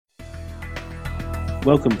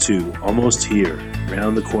Welcome to Almost Here,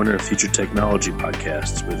 Round the Corner Future Technology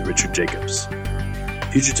podcast with Richard Jacobs.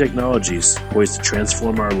 Future technologies poised to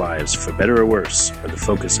transform our lives for better or worse are the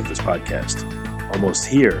focus of this podcast. Almost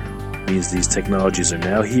here means these technologies are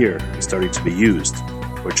now here and starting to be used,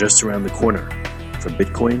 or just around the corner, from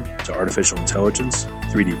Bitcoin to artificial intelligence,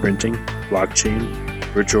 3D printing, blockchain,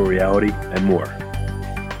 virtual reality, and more.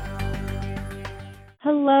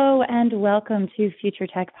 Hello and welcome to Future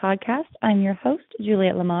Tech Podcast. I'm your host,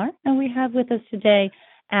 Juliet Lamar, and we have with us today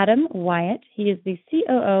Adam Wyatt. He is the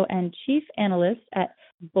COO and Chief Analyst at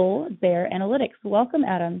Bull Bear Analytics. Welcome,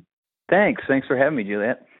 Adam. Thanks for having me,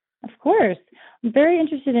 Juliet. Of course. I'm very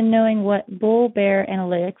interested in knowing what Bull Bear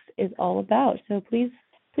Analytics is all about, so please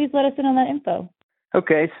let us in on that info.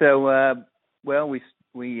 Okay, so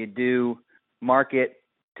we do market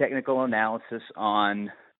technical analysis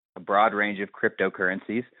on a broad range of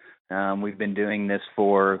cryptocurrencies. We've been doing this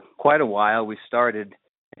for quite a while. We started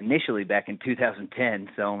initially back in 2010,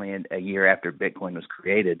 so only a year after Bitcoin was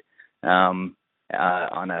created, on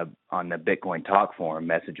the Bitcoin Talk Forum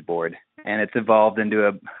message board, and it's evolved into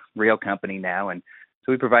a real company now. And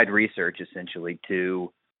so we provide research essentially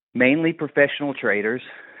to mainly professional traders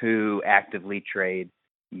who actively trade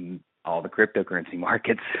all the cryptocurrency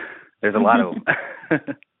markets. There's a lot of them.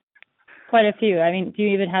 Quite a few. I mean, do you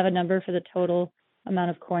even have a number for the total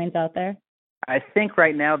amount of coins out there? I think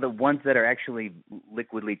right now the ones that are actually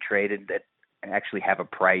liquidly traded that actually have a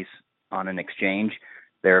price on an exchange,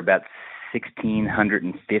 they're about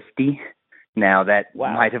 1,650. Now that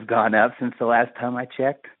might have gone up since the last time I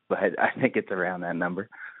checked, but I think it's around that number.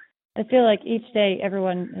 I feel like each day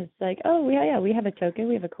everyone is like, oh, yeah, we have a token,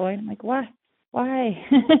 we have a coin. I'm like, why?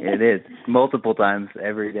 It is multiple times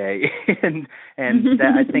every day. and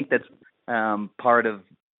that, I think that's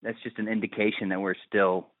that's just an indication that we're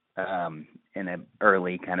still in an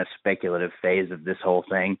early kind of speculative phase of this whole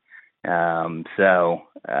thing. So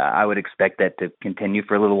I would expect that to continue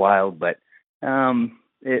for a little while, but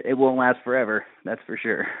it won't last forever. That's for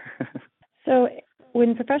sure. So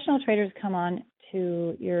when professional traders come on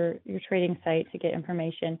to your trading site to get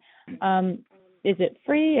information, is it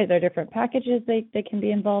free? Are there different packages they can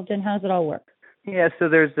be involved in? How does it all work? Yeah, so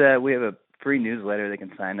we have a free newsletter they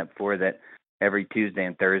can sign up for that every Tuesday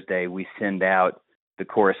and Thursday. We send out the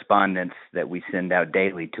correspondence that we send out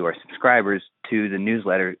daily to our subscribers to the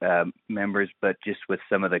newsletter members, but just with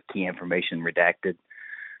some of the key information redacted.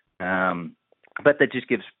 But that just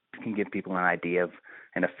can give people an idea of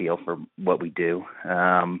and a feel for what we do.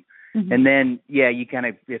 And then, you kind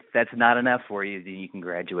of, if that's not enough for you, then you can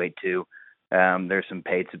graduate to, there's some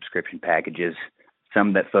paid subscription packages,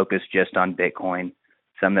 some that focus just on Bitcoin,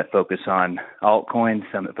 some that focus on altcoins,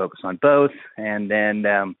 some that focus on both. And then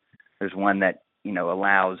there's one that,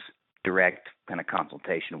 allows direct kind of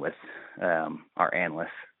consultation with our analysts.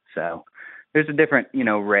 So there's a different,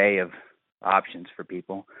 array of options for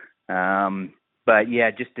people. But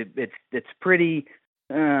yeah, just it's pretty,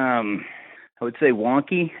 I would say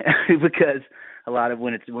wonky because a lot of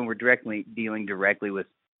when we're dealing directly with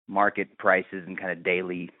market prices and kind of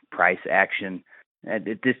daily price action,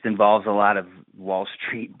 it just involves a lot of Wall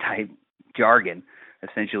Street type jargon,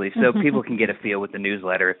 essentially. So people can get a feel with the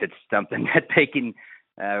newsletter if it's something that they can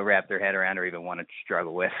wrap their head around or even want to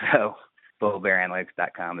struggle with. So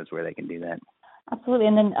bullbearanalytics.com is where they can do that. Absolutely.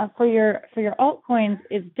 And then for your altcoins,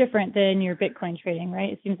 it's different than your Bitcoin trading,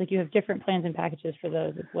 right? It seems like you have different plans and packages for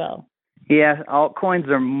those as well. Yeah, altcoins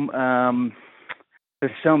are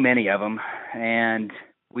there's so many of them, and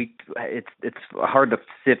it's hard to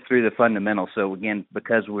sift through the fundamentals. So again,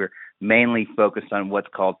 because we're mainly focused on what's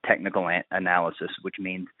called technical analysis, which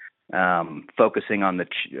means focusing on the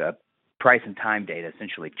price and time data,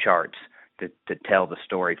 essentially charts to tell the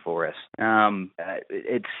story for us.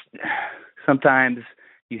 It's sometimes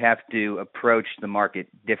you have to approach the market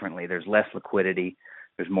differently. There's less liquidity,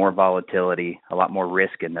 there's more volatility, a lot more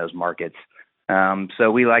risk in those markets. So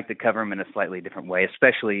we like to cover them in a slightly different way.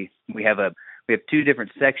 Especially we have two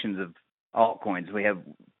different sections of altcoins. We have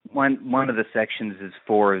one of the sections is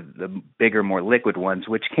for the bigger, more liquid ones,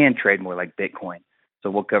 which can trade more like Bitcoin. So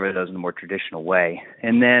we'll cover those in a more traditional way.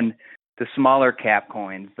 And then the smaller cap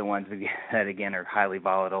coins, the ones that again are highly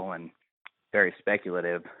volatile and very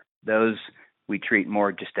speculative, those we treat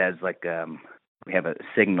more just as like we have a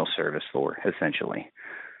signal service for, essentially.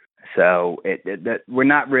 So we're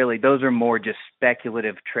not really; those are more just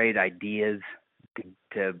speculative trade ideas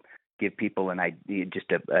to give people an idea,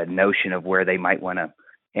 just a notion of where they might want to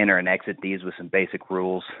enter and exit these with some basic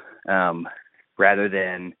rules, rather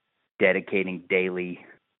than dedicating daily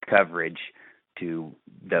coverage to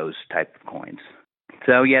those type of coins.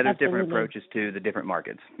 So yeah, there's different approaches to the different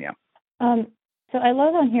markets. Yeah. So I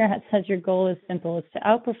love on here it says your goal is simple. It's to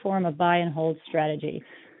outperform a buy and hold strategy.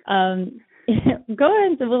 Go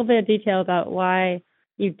into a little bit of detail about why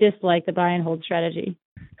you dislike the buy and hold strategy.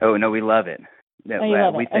 Oh, no, we love it. Oh, you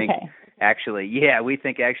love we it. think Okay. we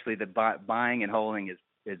think the buying and holding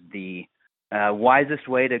is the wisest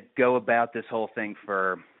way to go about this whole thing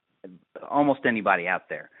for almost anybody out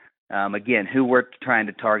there. Again, who we're trying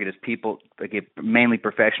to target is people, again, mainly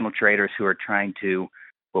professional traders who are trying to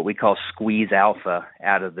what we call squeeze alpha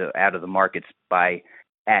out of the markets by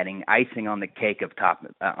adding icing on the cake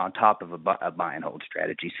on top of a buy and hold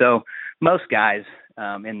strategy. So most guys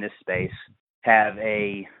in this space have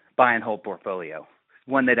a buy and hold portfolio,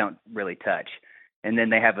 one they don't really touch, and then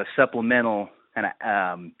they have a supplemental kind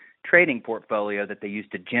of trading portfolio that they use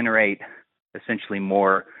to generate essentially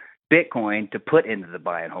more Bitcoin to put into the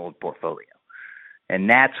buy and hold portfolio. And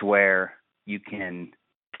that's where you can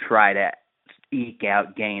try to eke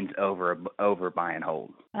out gains over buy and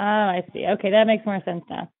hold. Oh, I see. Okay, that makes more sense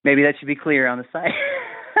now. Maybe that should be clear on the site.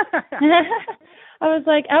 I was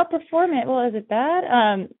like, outperform it. Well, is it bad?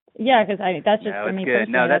 Yeah, because that's just for me good.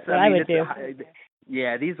 personally. That's what I would do.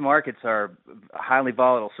 Yeah, these markets are highly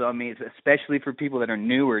volatile. So, I mean, especially for people that are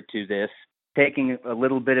newer to this, taking a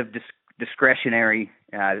little bit of discretionary,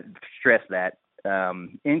 stress that,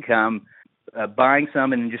 income, buying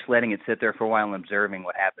some and just letting it sit there for a while and observing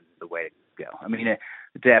what happens is the way to go. I mean,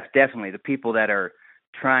 definitely the people that are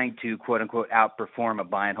trying to, quote unquote, outperform a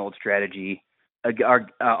buy and hold strategy are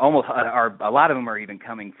a lot of them are even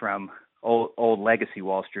coming from old legacy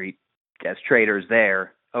Wall Street as traders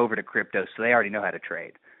there over to crypto, so they already know how to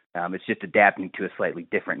trade. It's just adapting to a slightly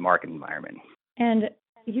different market environment. And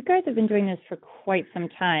you guys have been doing this for quite some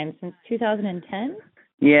time, since 2010?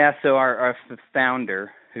 Yeah, so our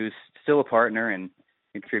founder, who's still a partner and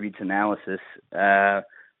contributes analysis,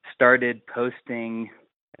 started posting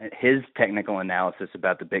his technical analysis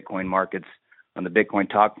about the Bitcoin markets on the Bitcoin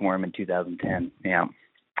Talk Forum in 2010. Yeah.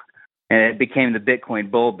 And it became the Bitcoin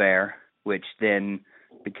Bull Bear, which then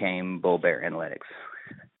became Bull Bear Analytics.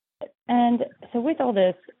 And so with all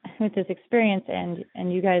this, with this experience,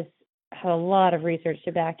 and you guys have a lot of research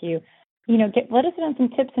to back you, let us know some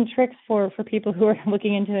tips and tricks for people who are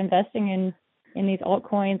looking into investing in these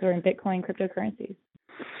altcoins or in Bitcoin cryptocurrencies.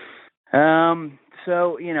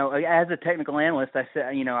 So, as a technical analyst, I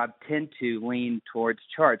tend to lean towards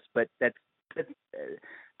charts, but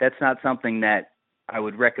that's not something that I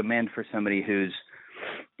would recommend for somebody who's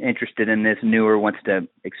interested in this, newer, wants to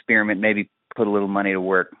experiment, maybe put a little money to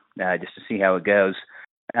work just to see how it goes.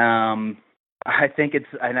 I think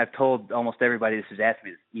and I've told almost everybody this has asked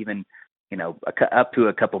me this, even, up to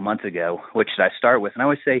a couple months ago, what should I start with? And I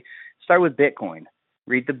always say, start with Bitcoin.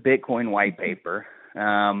 Read the Bitcoin white paper.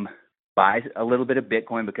 Buy a little bit of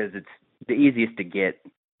Bitcoin because it's the easiest to get.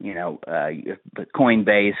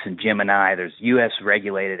 Coinbase and Gemini. There's U.S.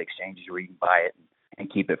 regulated exchanges where you can buy it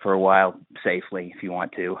and keep it for a while safely if you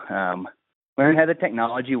want to. Learn how the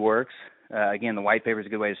technology works. Again, the white paper is a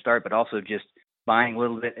good way to start, but also just buying a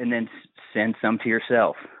little bit and then send some to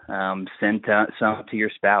yourself. Send some to your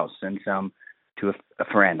spouse. Send some to a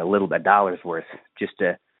friend, a little bit, $1 worth, just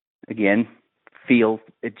to, again, feel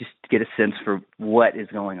it, just get a sense for what is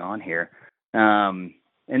going on here.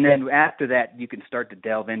 And then after that, you can start to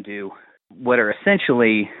delve into what are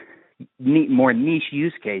essentially more niche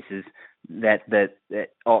use cases that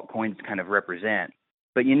altcoins kind of represent.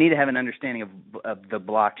 But you need to have an understanding of the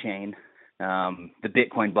blockchain, the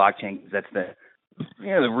Bitcoin blockchain, because that's the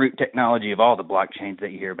root technology of all the blockchains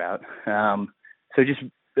that you hear about. So just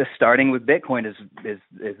starting with Bitcoin is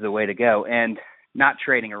the way to go, and not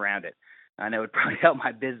trading around it. I know it would probably help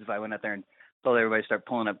my business if I went out there and told everybody to start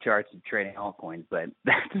pulling up charts and trading altcoins, but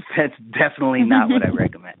that's definitely not what I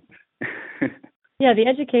recommend. Yeah, the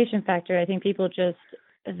education factor, I think people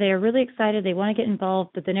they're really excited, they want to get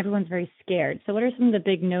involved, but then everyone's very scared. So what are some of the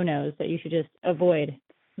big no-nos that you should just avoid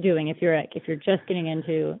doing if you're just getting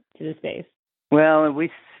into the space? Well,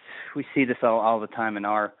 we see this all the time in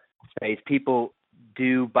our space. People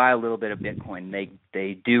do buy a little bit of Bitcoin.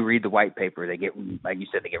 They do read the white paper. They get, like you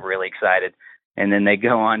said, they get really excited, and then they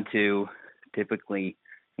go on to typically,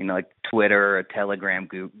 like Twitter or a Telegram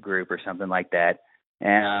group or something like that,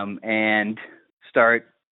 and start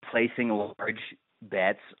placing large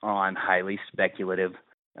bets on highly speculative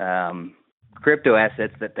crypto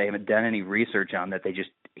assets that they haven't done any research on, that they just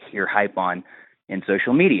hear hype on in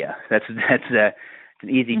social media. That's an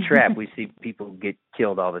easy trap. We see people get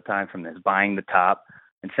killed all the time from this, buying the top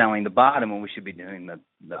and selling the bottom when we should be doing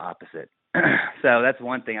the opposite. So that's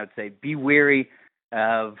one thing I would say. Be wary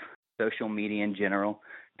of social media in general.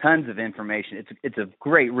 Tons of information. It's a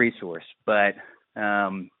great resource, but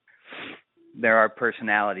there are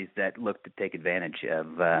personalities that look to take advantage of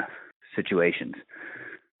situations.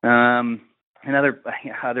 And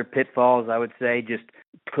other pitfalls, I would say, just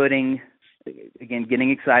getting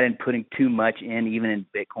excited and putting too much in, even in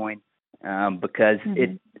Bitcoin, because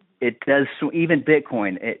it does, even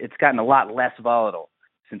Bitcoin, it's gotten a lot less volatile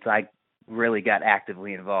since I really got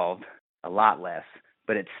actively involved, a lot less,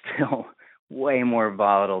 but it's still way more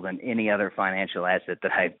volatile than any other financial asset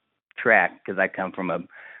that I track, because I come from a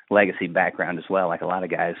legacy background as well, like a lot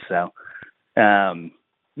of guys. So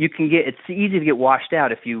it's easy to get washed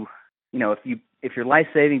out if your life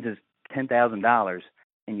savings is $10,000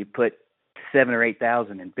 and you put $7,000 or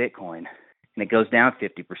 $8,000 in Bitcoin and it goes down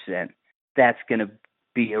 50%, that's going to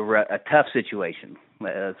be a tough situation.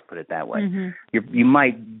 Let's put it that way. You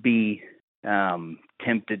might be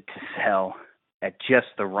tempted to sell at just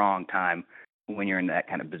the wrong time when you're in that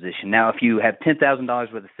kind of position. Now, if you have $10,000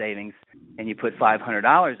 worth of savings and you put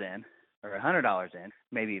 $500 in or $100 in,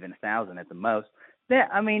 maybe even $1,000 at the most,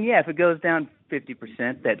 if it goes down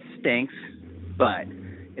 50%, that stinks, but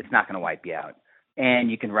it's not going to wipe you out. And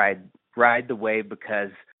you can ride the wave, because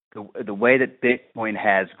the way that Bitcoin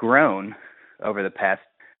has grown over the past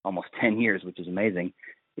almost 10 years, which is amazing,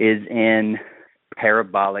 is in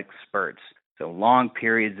parabolic spurts. So long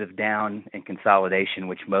periods of down and consolidation,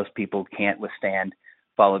 which most people can't withstand,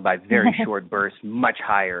 followed by very short bursts, much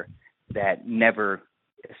higher, that never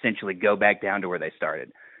essentially go back down to where they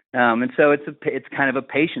started. And so it's kind of a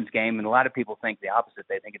patience game, and a lot of people think the opposite.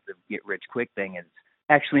 They think it's a get rich quick thing. It's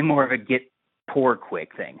actually more of a get poor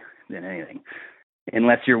quick thing than anything,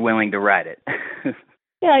 unless you're willing to ride it.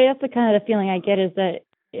 Yeah, that's the kind of the feeling I get, is that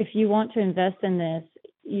if you want to invest in this,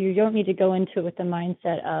 you don't need to go into it with the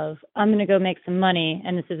mindset of, I'm going to go make some money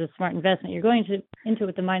and this is a smart investment. You're going into it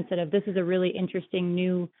with the mindset of, this is a really interesting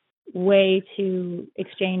new way to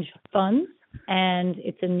exchange funds, and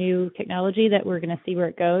it's a new technology that we're going to see where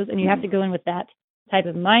it goes. And you have to go in with that type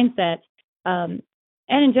of mindset. And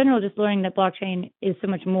in general, just learning that blockchain is so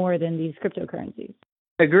much more than these cryptocurrencies.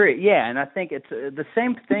 Agree. Yeah. And I think it's the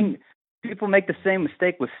same thing. People make the same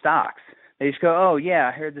mistake with stocks. They just go, oh, yeah,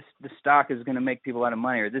 I heard the stock is going to make people a lot of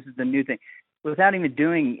money, or this is the new thing, without even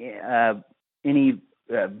doing any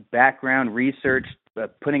background research,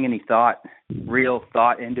 putting any real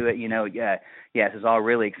thought into it. This is all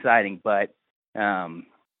really exciting, but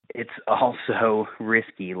it's also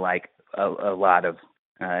risky, like a lot of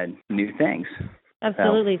new things.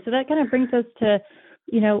 Absolutely. So that kind of brings us to,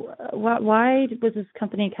 why was this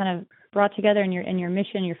company kind of brought together in your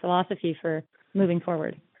mission, your philosophy for moving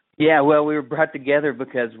forward? Yeah, well, we were brought together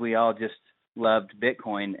because we all just loved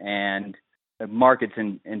Bitcoin and markets,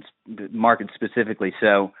 and markets specifically.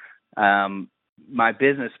 So my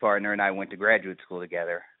business partner and I went to graduate school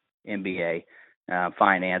together, MBA,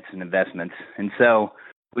 finance and investments. And so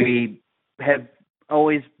we have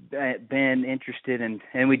always been interested in,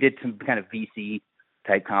 and we did some kind of VC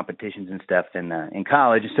type competitions and stuff in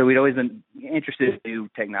college. So we'd always been interested in new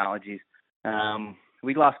technologies.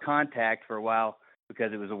 We lost contact for a while,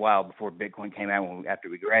 because it was a while before Bitcoin came out after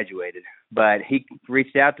we graduated. But he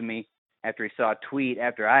reached out to me after he saw a tweet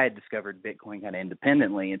after I had discovered Bitcoin kind of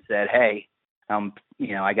independently, and said, hey,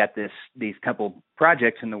 I got these couple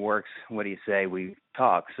projects in the works. What do you say we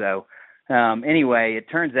talk? So anyway, it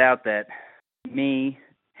turns out that me,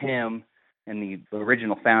 him, and the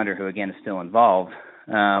original founder, who again is still involved,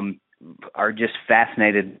 are just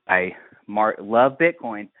fascinated by love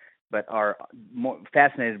Bitcoin, but are more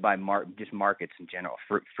fascinated by just markets in general,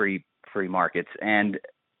 free markets, and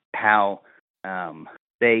how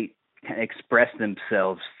they express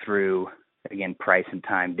themselves through, again, price and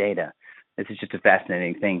time data. This is just a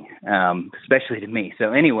fascinating thing, especially to me.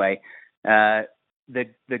 So anyway, the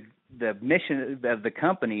mission of the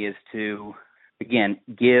company is to, again,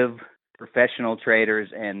 give professional traders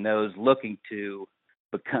and those looking to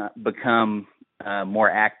become more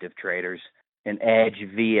active traders an edge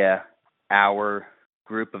via our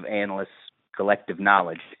group of analysts' collective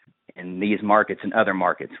knowledge in these markets and other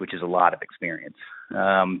markets, which is a lot of experience.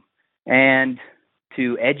 And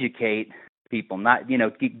to educate people, not,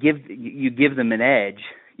 give them an edge.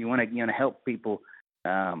 You want to help people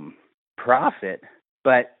profit,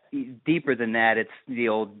 but deeper than that, it's the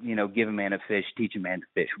old, give a man a fish, teach a man to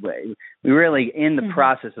fish way. We really, in the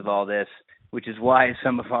process of all this, which is why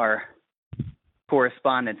some of our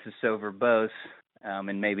correspondence is so verbose,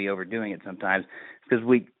 and maybe overdoing it sometimes, because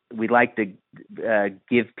we like to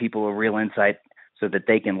give people a real insight so that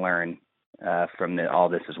they can learn from all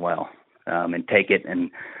this as well, and take it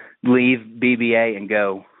and leave BBA and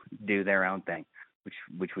go do their own thing,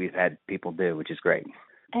 which we've had people do, which is great.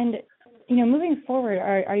 And moving forward,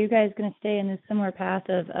 are you guys going to stay in this similar path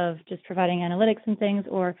of just providing analytics and things,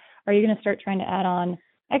 or are you going to start trying to add on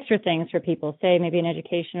extra things for people, say maybe an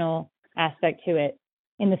educational aspect to it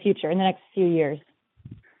in the future, in the next few years?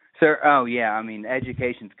 Sir, oh yeah, I mean,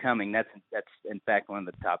 education's coming. That's in fact one of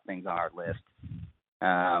the top things on our list.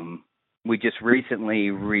 We just recently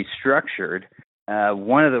restructured.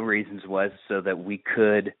 One of the reasons was so that we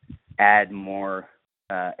could add more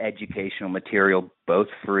educational material, both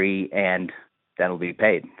free and that'll be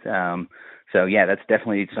paid. So yeah, that's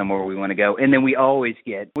definitely somewhere we want to go. And then we always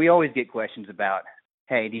get questions about,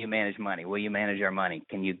 hey, do you manage money? Will you manage our money?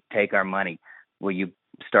 Can you take our money? Will you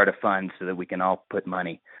start a fund so that we can all put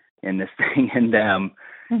money in this thing? And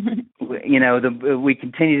we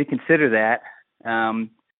continue to consider that,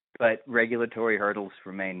 but regulatory hurdles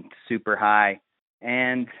remain super high,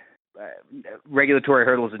 and regulatory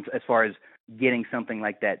hurdles as far as getting something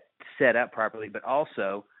like that set up properly, but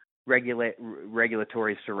also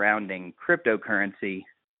regulatory surrounding cryptocurrency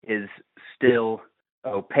is still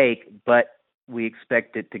opaque, but we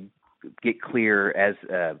expect it to get clear as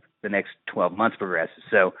the next 12 months progresses.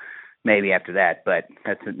 So maybe after that, but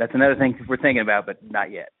that's another thing we're thinking about, but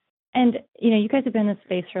not yet. And you guys have been in this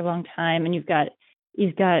space for a long time, and you've got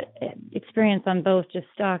experience on both just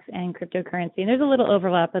stocks and cryptocurrency. And there's a little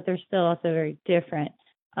overlap, but they're still also very different.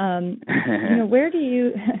 Where do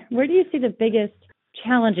you see the biggest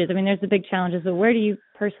challenges? I mean, there's the big challenges, but where do you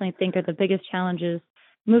personally think are the biggest challenges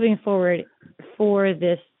moving forward for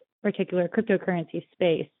this particular cryptocurrency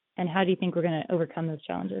space? And how do you think we're going to overcome those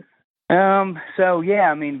challenges? So yeah,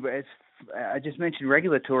 I mean, I just mentioned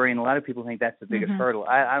regulatory, and a lot of people think that's the biggest hurdle.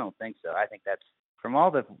 I don't think so. I think that's from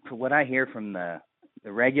what I hear from the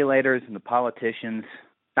regulators and the politicians,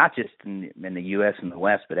 not just in the U.S. and the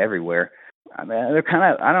West, but everywhere. I mean, they're kind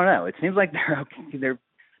of, I don't know. It seems like they're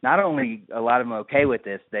not only a lot of them okay with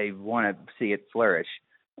this, they want to see it flourish.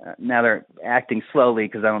 Now they're acting slowly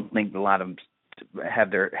because I don't think a lot of them have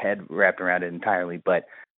their head wrapped around it entirely. But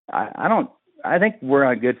I think we're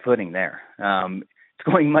on good footing there. It's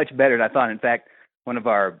going much better than I thought. In fact, one of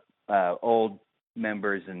our old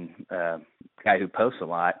members and guy who posts a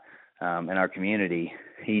lot in our community,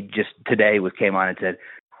 he just today came on and said,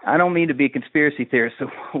 I don't mean to be a conspiracy theorist, so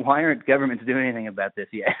why aren't governments doing anything about this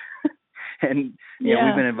yet? And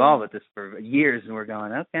we've been involved with this for years, and we're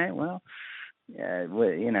going, okay, well, are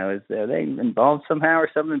they involved somehow or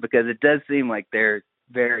something? Because it does seem like they're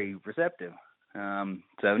very receptive.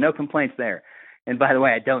 So no complaints there. And by the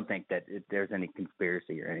way, I don't think that there's any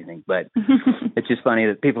conspiracy or anything, but it's just funny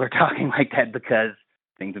that people are talking like that because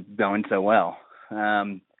things are going so well.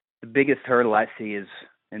 The biggest hurdle I see is,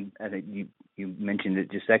 and I think you mentioned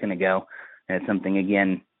it just a second ago, and it's something,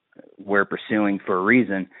 again, we're pursuing for a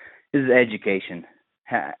reason, is education.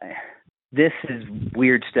 This is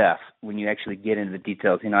weird stuff when you actually get into the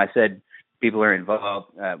details. I said people are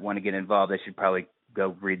involved, want to get involved, they should probably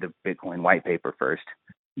go read the Bitcoin white paper first.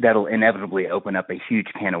 That'll inevitably open up a huge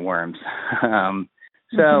can of worms.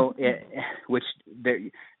 Which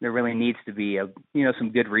there really needs to be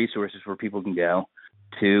some good resources where people can go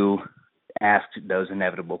to ask those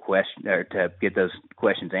inevitable questions or to get those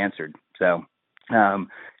questions answered. So, and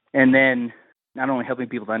then not only helping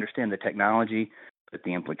people to understand the technology, but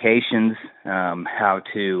the implications, how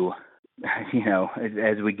to,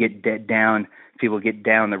 as we get down, people get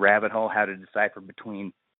down the rabbit hole, how to decipher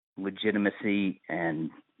between legitimacy and,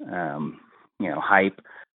 hype.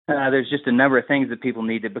 There's just a number of things that people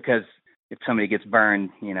need to, because if somebody gets burned,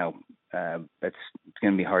 it's going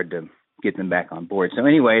to be hard to get them back on board. So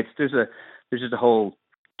anyway, there's just a whole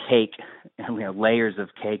cake, layers of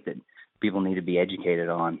cake that people need to be educated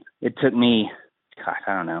on. It took me,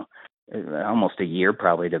 I don't know, almost a year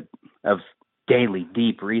probably of daily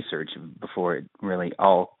deep research before it really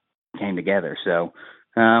all came together. So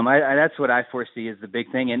that's what I foresee as the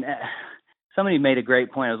big thing. And somebody made a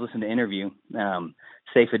great point. I was listening to an interview.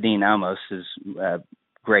 Saifedean Ammous is a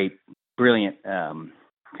great, brilliant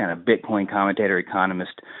kind of Bitcoin commentator,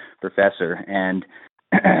 economist, professor, and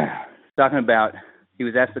talking about, he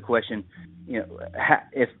was asked the question,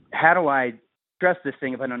 how do I trust this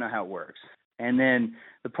thing if I don't know how it works? And then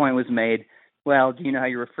the point was made, well, do you know how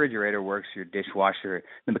your refrigerator works, your dishwasher,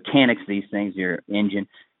 the mechanics of these things, your engine?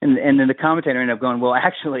 And then the commentator ended up going, well,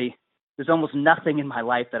 actually, there's almost nothing in my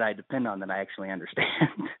life that I depend on that I actually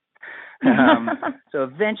understand. So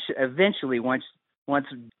eventually, once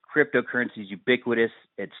cryptocurrency is ubiquitous,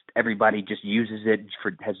 everybody just uses it,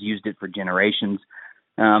 has used it for generations.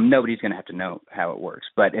 Nobody's going to have to know how it works.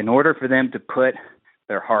 But in order for them to put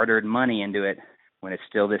their hard-earned money into it when it's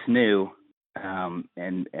still this new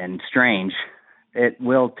and strange, it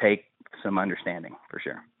will take some understanding for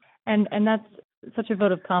sure. And that's such a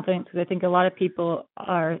vote of confidence, because I think a lot of people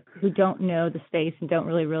who don't know the space and don't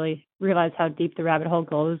really realize how deep the rabbit hole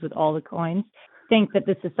goes with all the coins, think that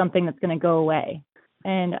this is something that's going to go away.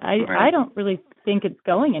 And I don't really think it's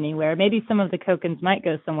going anywhere. Maybe some of the tokens might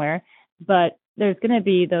go somewhere, but there's going to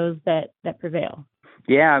be those that prevail.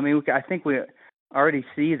 Yeah, I mean, I think we already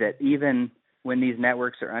see that even when these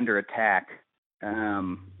networks are under attack,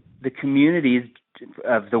 the communities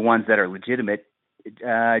of the ones that are legitimate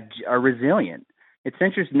are resilient. It's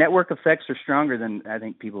interesting. Network effects are stronger than I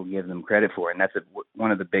think people give them credit for, and that's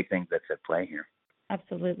one of the big things that's at play here.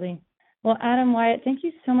 Absolutely. Well, Adam Wyatt, thank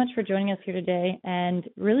you so much for joining us here today and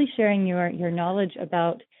really sharing your knowledge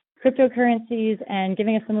about cryptocurrencies and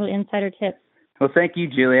giving us some little insider tips. Well, thank you,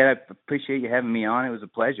 Juliet. I appreciate you having me on. It was a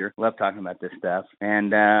pleasure. Love talking about this stuff.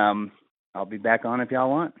 And I'll be back on if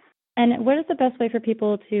y'all want. And what is the best way for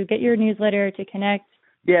people to get your newsletter, to connect?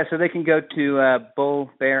 Yeah, so they can go to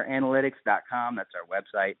bullbearanalytics.com. That's our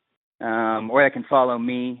website. Or they can follow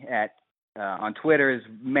me on Twitter is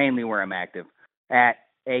mainly where I'm active, at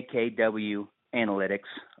AKW Analytics,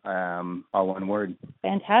 all one word.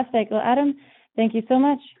 Fantastic. Well, Adam, thank you so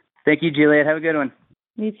much. Thank you, Juliet. Have a good one.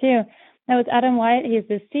 You too. That was Adam Wyatt. He is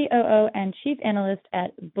the COO and Chief Analyst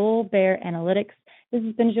at Bull Bear Analytics. This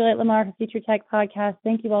has been Juliet Lamar for Future Tech Podcast.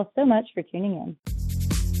 Thank you all so much for tuning in.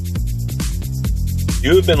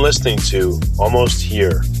 You have been listening to Almost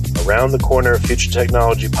Here, Around the Corner Future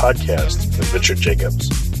Technology Podcast with Richard Jacobs.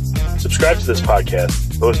 Subscribe to this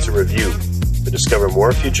podcast, post a review to discover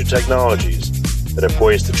more future technologies that are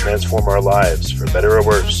poised to transform our lives for better or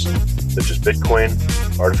worse, such as Bitcoin,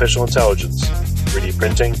 artificial intelligence, 3D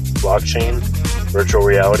printing, blockchain, virtual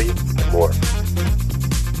reality, and more.